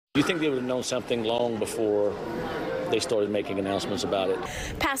Do you think they would have known something long before they started making announcements about it?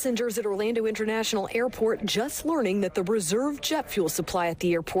 Passengers at Orlando International Airport just learning that the reserve jet fuel supply at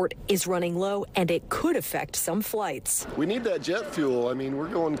the airport is running low and it could affect some flights. We need that jet fuel. I mean, we're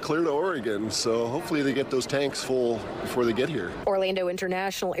going clear to Oregon, so hopefully they get those tanks full before they get here. Orlando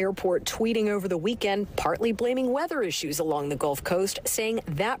International Airport tweeting over the weekend, partly blaming weather issues along the Gulf Coast, saying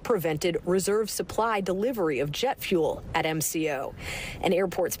that prevented reserve supply delivery of jet fuel at MCO. An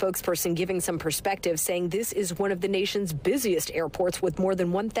airport spokesperson giving some perspective, saying this is one of the nation's busiest airports with more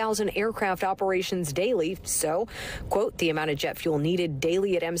than 1,000 aircraft operations daily. So, quote, the amount of jet fuel needed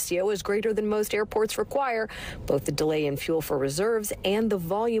daily at MCO is greater than most airports require. Both the delay in fuel for reserves and the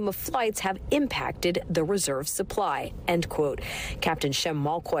volume of flights have impacted the reserve supply, end quote. Captain Shem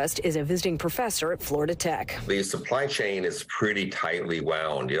Malquest is a visiting professor at Florida Tech. The supply chain is pretty tightly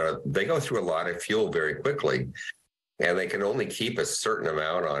wound. You know, they go through a lot of fuel very quickly, and they can only keep a certain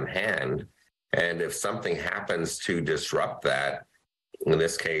amount on hand. And if something happens to disrupt that, in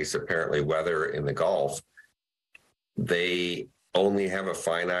this case, apparently weather in the Gulf, they only have a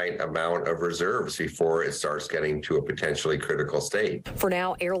finite amount of reserves before it starts getting to a potentially critical state. For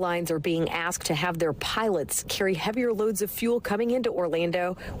now, airlines are being asked to have their pilots carry heavier loads of fuel coming into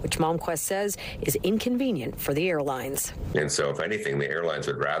Orlando, which Malmquist says is inconvenient for the airlines. And so if anything, the airlines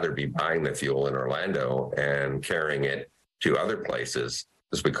would rather be buying the fuel in Orlando and carrying it to other places,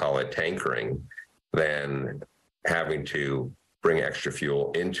 as we call it tankering, than having to bring extra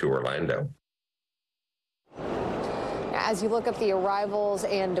fuel into Orlando. As you look up the arrivals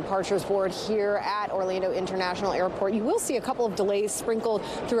and departures board here at Orlando International Airport, you will see a couple of delays sprinkled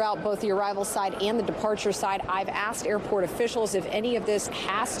throughout both the arrival side and the departure side. I've asked airport officials if any of this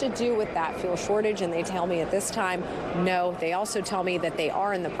has to do with that fuel shortage, and they tell me at this time, no. They also tell me that they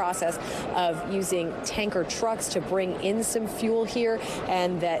are in the process of using tanker trucks to bring in some fuel here,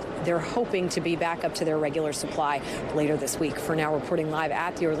 and that they're hoping to be back up to their regular supply later this week. For now, reporting live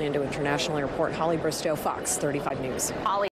at the Orlando International Airport, Holly Bristow, Fox 35 News. Holly